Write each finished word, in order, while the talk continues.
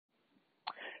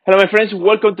Hello, my friends.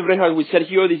 Welcome to Breakfast with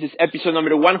Sergio. This is episode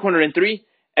number 103.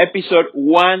 Episode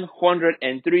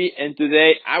 103. And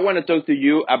today I want to talk to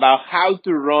you about how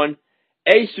to run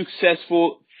a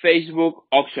successful Facebook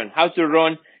auction. How to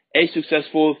run a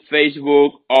successful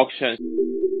Facebook auction.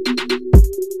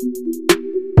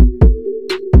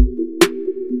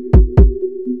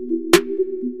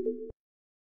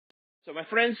 So, my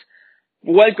friends,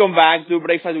 welcome back to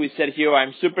Breakfast with Sergio.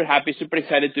 I'm super happy, super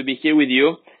excited to be here with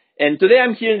you. And today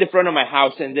I'm here in the front of my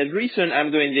house, and the reason I'm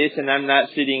doing this and I'm not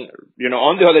sitting,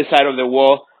 on the other side of the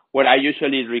wall where I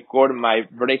usually record my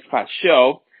breakfast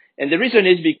show. And the reason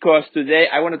is because today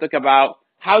I want to talk about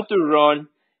how to run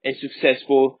a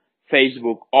successful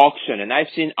Facebook auction. And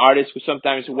I've seen artists who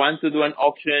sometimes want to do an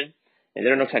auction and they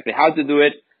don't know exactly how to do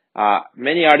it.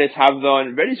 Many artists have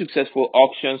done very successful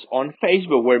auctions on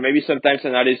Facebook where maybe sometimes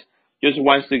an artist just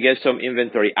wants to get some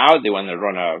inventory out. They want to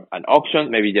run an auction.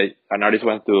 Maybe an artist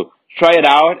wants to try it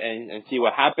out and see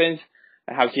what happens.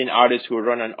 I have seen artists who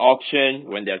run an auction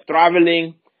when they're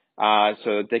traveling,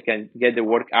 so they can get the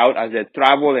work out as they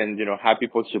travel and, have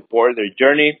people support their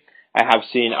journey. I have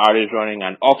seen artists running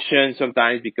an auction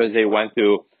sometimes because they want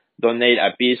to donate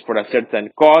a piece for a certain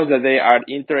cause that they are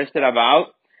interested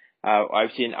about.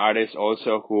 I've seen artists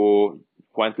also who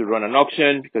want to run an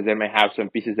auction because they may have some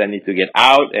pieces that need to get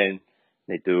out and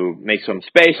need to make some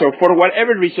space, or for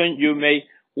whatever reason you may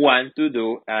want to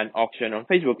do an auction on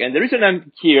Facebook. And the reason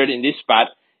I'm here in this spot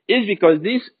is because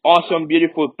this awesome,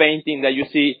 beautiful painting that you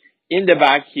see in the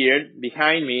back here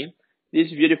behind me, this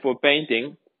beautiful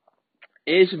painting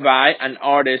is by an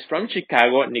artist from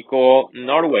Chicago, Nicole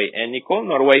Norway. And Nicole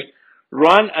Norway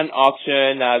ran an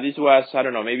auction. This was, I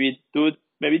don't know, maybe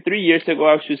 3 years ago,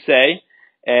 I should say.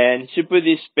 And she put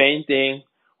this painting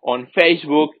on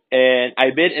Facebook, and I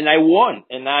bid and I won.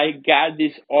 And I got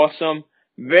this awesome,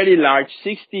 very large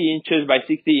 60 inches by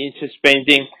 60 inches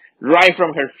painting right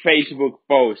from her Facebook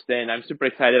post. And I'm super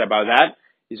excited about that.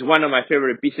 It's one of my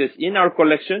favorite pieces in our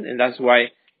collection, and that's why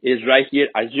it's right here.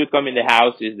 As you come in the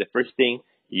house, is the first thing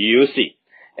you see.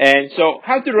 And so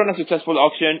how to run a successful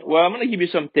auction? Well, I'm going to give you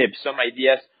some tips, some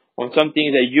ideas on some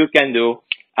things that you can do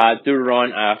to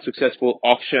run a successful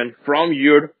auction from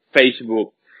your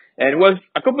Facebook. And well,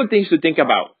 a couple of things to think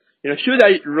about. Should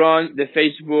I run the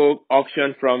Facebook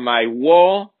auction from my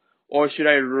wall, or should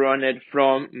I run it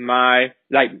from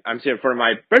from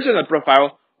my personal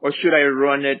profile, or should I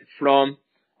run it from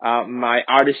my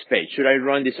artist page? Should I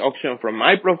run this auction from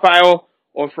my profile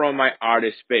or from my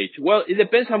artist page? Well, it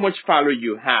depends how much followers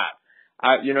you have.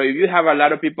 If you have a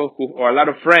lot of people or a lot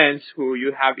of friends who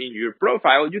you have in your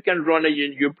profile, you can run it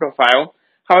in your profile.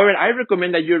 However, I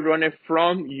recommend that you run it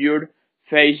from your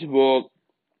Facebook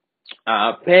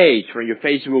page, from your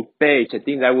Facebook page. I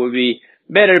think that will be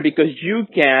better because you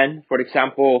can, for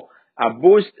example,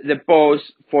 boost the post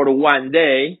for one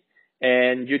day,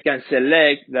 and you can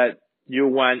select that you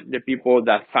want the people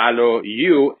that follow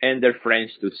you and their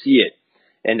friends to see it.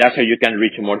 And that's how you can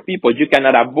reach more people. You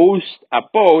cannot boost a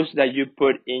post that you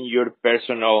put in your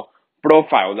personal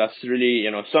profile. That's really,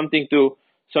 something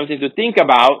to think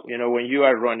about, when you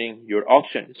are running your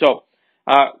auction. So,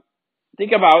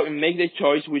 think about and make the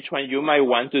choice which one you might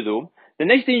want to do. The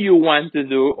next thing you want to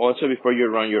do also before you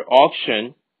run your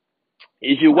auction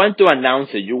is you want to announce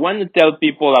it. You want to tell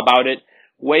people about it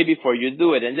way before you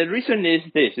do it. And the reason is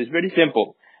this. It's very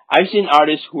simple. I've seen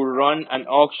artists who run an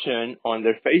auction on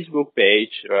their Facebook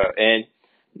page, and,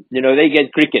 they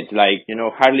get crickets,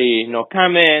 hardly no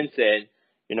comments, and,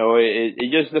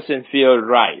 it just doesn't feel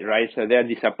right? So they're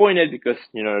disappointed because,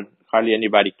 hardly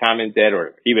anybody commented,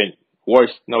 or even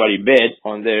worse, nobody bid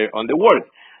on the work.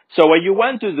 So what you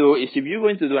want to do is, if you're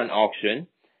going to do an auction,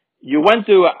 you want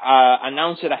to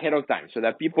announce it ahead of time so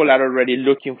that people are already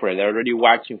looking for it. They're already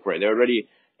watching for it. They're already,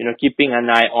 keeping an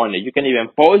eye on it. You can even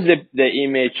post the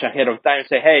image ahead of time.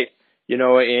 Say, hey,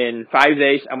 in 5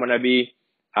 days, I'm going to be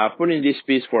putting this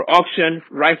piece for auction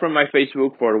right from my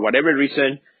Facebook for whatever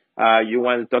reason you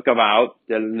want to talk about,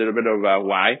 a little bit of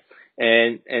why,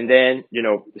 and then,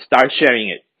 start sharing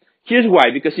it. Here's why.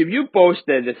 Because if you post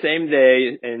it the same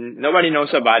day and nobody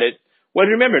knows about it, well,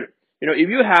 remember, if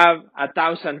you have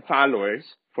 1,000 followers,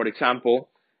 for example,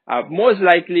 most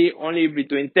likely only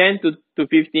between 10 to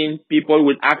 15 people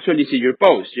will actually see your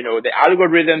post. The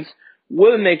algorithms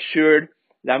will make sure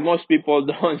that most people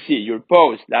don't see your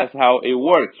post. That's how it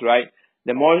works, right?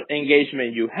 The more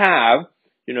engagement you have,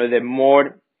 the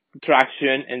more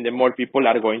traction and the more people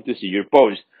are going to see your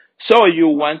post. So you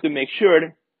want to make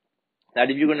sure that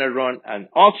if you're going to run an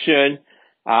auction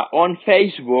on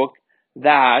Facebook,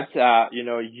 that,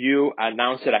 you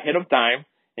announce it ahead of time,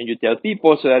 and you tell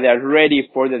people so that they are ready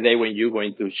for the day when you're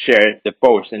going to share the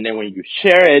post. And then when you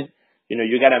share it,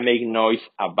 you got to make noise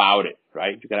about it,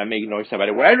 right? You got to make noise about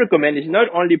it. What I recommend is not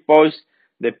only post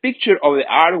the picture of the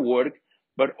artwork,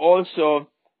 but also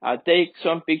take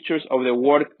some pictures of the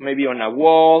work maybe on a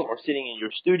wall or sitting in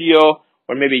your studio,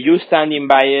 or maybe you standing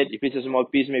by it. If it's a small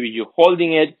piece, maybe you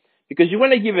holding it, because you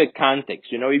want to give it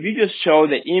context. If you just show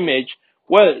the image,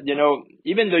 well,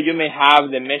 even though you may have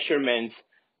the measurements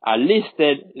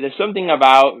listed, there's something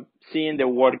about seeing the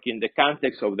work in the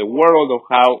context of the world, of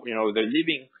how, the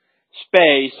living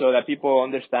space, so that people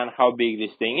understand how big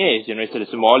this thing is. Is it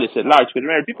small, is it large? Because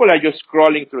remember, people are just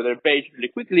scrolling through their page really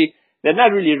quickly. They're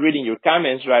not really reading your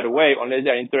comments right away. Unless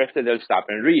they're interested, they'll stop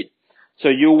and read. So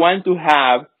you want to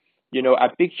have,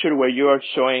 a picture where you are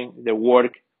showing the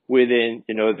work within,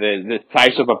 the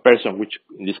size of a person, which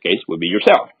in this case would be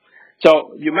yourself.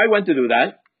 So you might want to do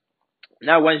that.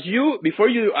 Now, before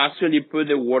you actually put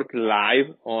the work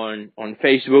live on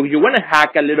Facebook, you want to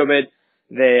hack a little bit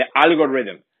the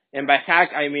algorithm. And by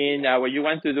hack, I mean, what you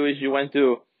want to do is you want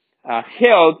to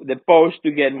help the post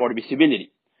to get more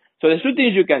visibility. So there's two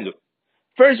things you can do.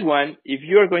 First one, if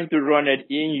you're going to run it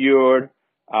in your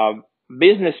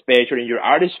business page or in your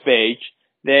artist page,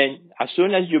 then as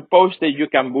soon as you post it, you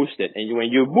can boost it. And when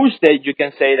you boost it, you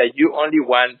can say that you only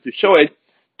want to show it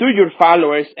to your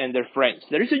followers and their friends.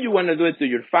 The reason you want to do it to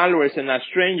your followers and not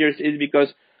strangers is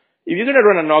because if you're going to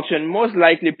run an auction, most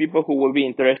likely people who will be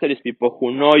interested is people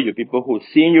who know you, people who've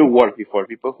seen your work before,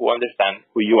 people who understand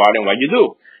who you are and what you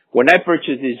do. When I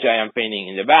purchased this giant painting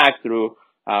in the back through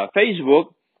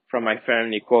Facebook from my friend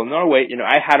Nicole Norway,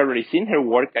 I had already seen her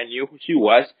work. I knew who she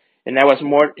was, and I was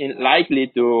more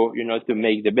likely to, to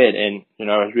make the bid. And,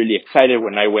 I was really excited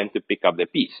when I went to pick up the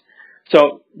piece.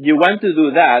 So you want to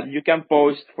do that. You can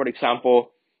post, for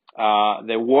example,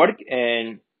 the work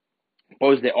and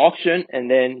post the auction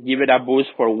and then give it a boost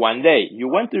for one day. You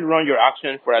want to run your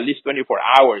auction for at least 24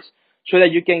 hours so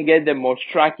that you can get the most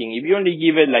tracking. If you only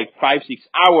give it like 5-6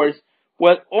 hours,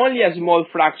 well, only a small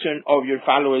fraction of your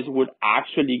followers would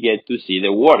actually get to see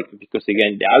the work, because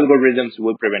again, the algorithms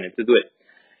will prevent it to do it.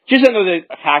 Here's another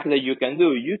hack that you can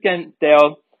do. You can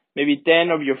tell maybe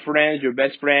 10 of your friends, your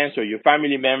best friends, or your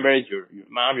family members, your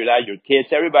mom, your dad, your kids,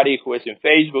 everybody who is in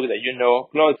Facebook that you know,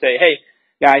 close, say, hey,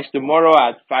 guys, tomorrow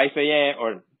at 5 a.m.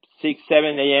 or 6,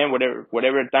 7 a.m.,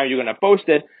 whatever time you're going to post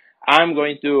it, I'm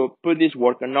going to put this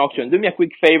work on auction. Do me a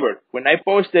quick favor. When I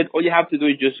post it, all you have to do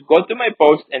is just go to my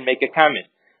post and make a comment.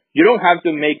 You don't have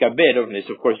to make a bid on this.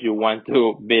 Of course, you want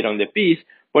to bid on the piece,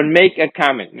 but make a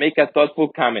comment. Make a thoughtful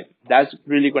comment. That's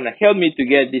really going to help me to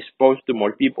get this post to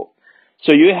more people.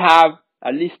 So you have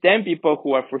at least 10 people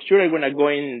who are for sure going to go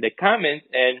in the comments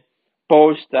and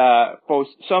post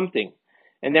something.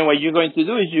 And then what you're going to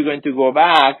do is you're going to go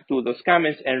back to those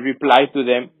comments and reply to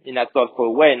them in a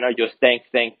thoughtful way, not just thanks,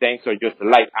 or just a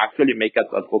like. Actually make a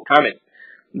thoughtful comment.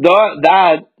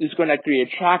 That is going to create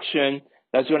traction.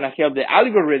 That's going to help the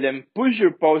algorithm push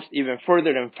your post even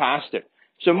further and faster,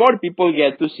 so more people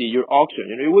get to see your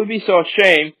auction. It will be so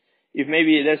shame if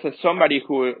maybe there's somebody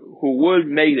who would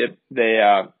make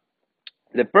the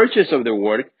purchase of the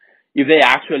work if they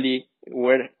actually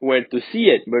were to see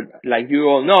it. But like you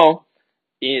all know,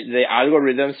 the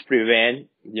algorithms prevent,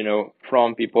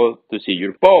 from people to see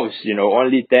your posts.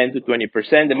 Only 10 to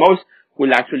 20%, the most,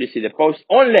 will actually see the post,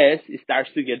 unless it starts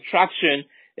to get traction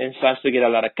and starts to get a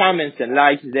lot of comments and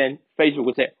likes. Then Facebook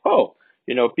will say, oh,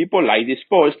 people like this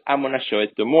post, I'm going to show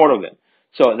it to more of them.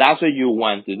 So that's what you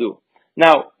want to do.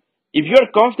 Now, if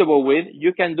you're comfortable with,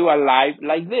 you can do a live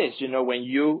like this. When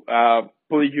you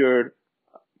put your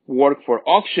work for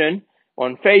auction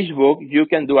on Facebook, you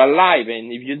can do a live.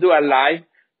 And if you do a live,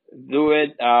 do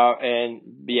it and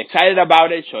be excited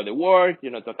about it, show the work,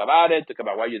 talk about it, talk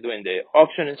about what you do in the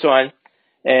auction and so on.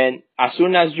 And as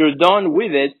soon as you're done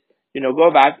with it,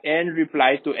 go back and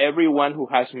reply to everyone who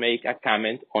has made a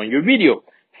comment on your video.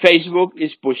 Facebook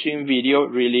is pushing video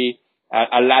really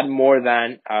a lot more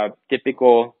than a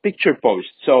typical picture post.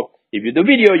 So if you do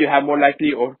video, you have more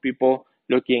likely of people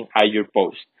looking at your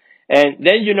post. And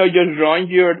then, just run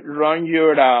your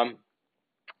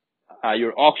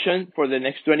auction for the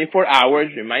next 24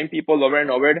 hours. Remind people over and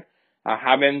over,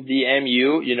 have them DM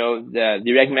you, the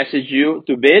direct message you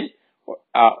to bid,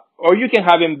 or you can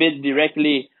have them bid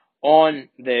directly on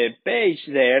the page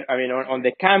there. On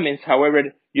the comments.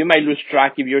 However, you might lose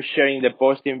track if you're sharing the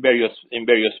post in various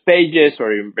pages,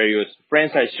 or in various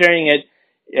friends are sharing it.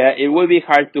 It will be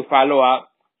hard to follow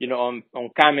up, on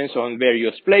comments on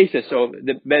various places. So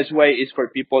the best way is for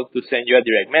people to send you a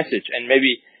direct message, and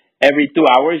maybe every 2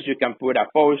 hours you can put a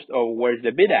post of where's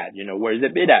the bid at, where's the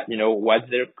bid at, what's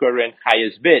their current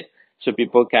highest bid. so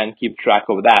people can keep track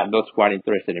of that, those who are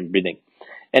interested in breeding.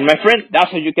 And my friend,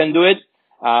 that's how you can do it.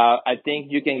 I think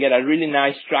you can get a really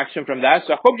nice traction from that.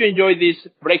 So I hope you enjoyed this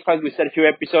Breakfast with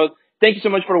Sergio episode. Thank you so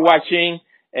much for watching,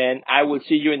 and I will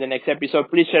see you in the next episode.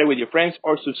 Please share it with your friends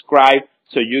or subscribe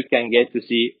so you can get to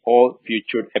see all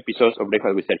future episodes of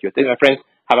Breakfast with Sergio. Thanks, my friends.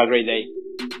 Have a great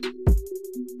day.